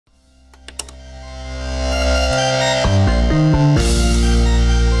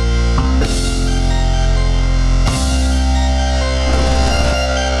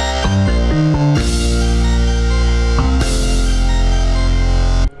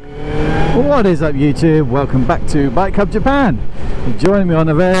What is up YouTube? Welcome back to Bike Hub Japan. You're joining me on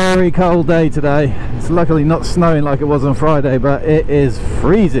a very cold day today. It's luckily not snowing like it was on Friday, but it is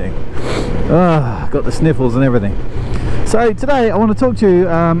freezing. Got the sniffles and everything. So today I want to talk to you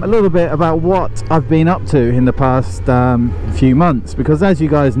a little bit about what I've been up to in the past few months, because as you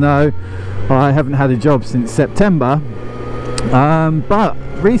guys know, I haven't had a job since September, but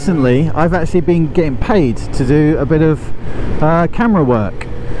recently I've actually been getting paid to do a bit of camera work,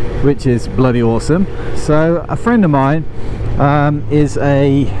 which is bloody awesome. So a friend of mine is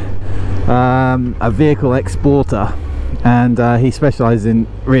a vehicle exporter, and he specializes in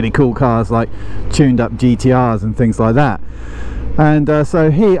really cool cars like tuned up GTRs and things like that. And so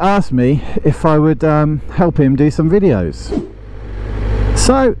he asked me if I would help him do some videos.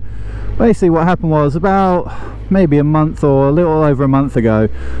 So basically what happened was, about maybe a month or a little over a month ago,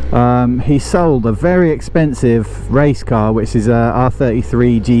 he sold a very expensive race car, which is a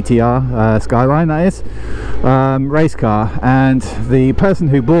R33 GTR Skyline, that is, race car. And the person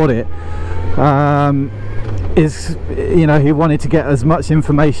who bought it he wanted to get as much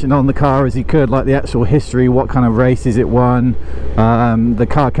information on the car as he could, like the actual history, what kind of races it won. The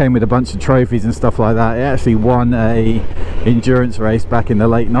car came with a bunch of trophies and stuff like that. It actually won a endurance race back in the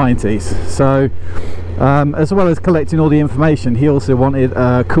late 90s. So as well as collecting all the information, he also wanted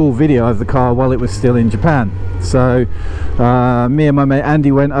a cool video of the car while it was still in Japan. So me and my mate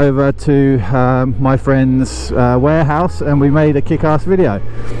Andy went over to my friend's warehouse, and we made a kick-ass video.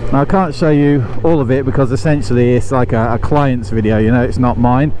 Now I can't show you all of it because essentially it's like a client's video, you know, it's not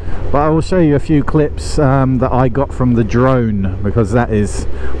mine, but I will show you a few clips that I got from the drone, because that is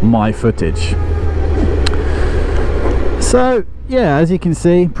my footage. So yeah, as you can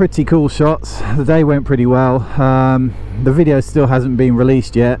see, pretty cool shots. The day went pretty well. The video still hasn't been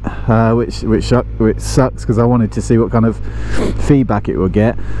released yet, which sucks, because I wanted to see what kind of feedback it would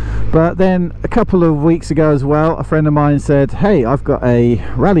get. But then a couple of weeks ago as well, a friend of mine said, hey, I've got a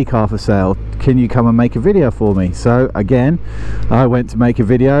rally car for sale, can you come and make a video for me? So again, I went to make a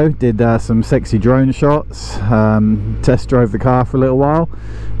video, did some sexy drone shots, test drove the car for a little while,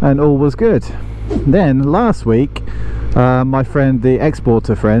 and all was good. Then last week, my friend, the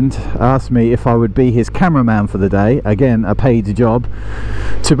exporter friend, asked me if I would be his cameraman for the day, again a paid job,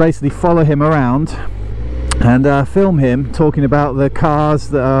 to basically follow him around and film him talking about the cars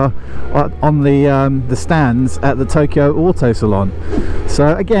that are on the stands at the Tokyo Auto Salon.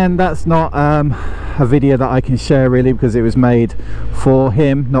 So again, that's not a video that I can share really, because it was made for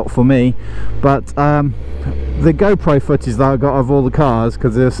him, not for me. But the GoPro footage that I got of all the cars,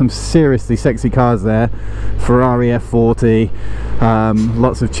 because there's some seriously sexy cars there, Ferrari F40,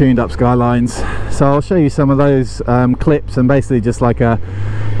 lots of tuned up Skylines. So I'll show you some of those clips, and basically just like a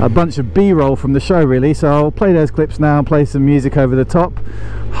bunch of B-roll from the show really. So I'll play those clips now and play some music over the top.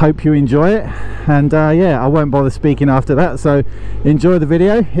 Hope you enjoy it, and yeah, I won't bother speaking after that. So enjoy the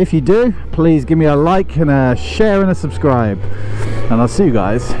video. If you do, please give me a like and a share and a subscribe, and I'll see you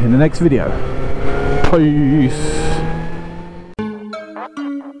guys in the next video. Peace.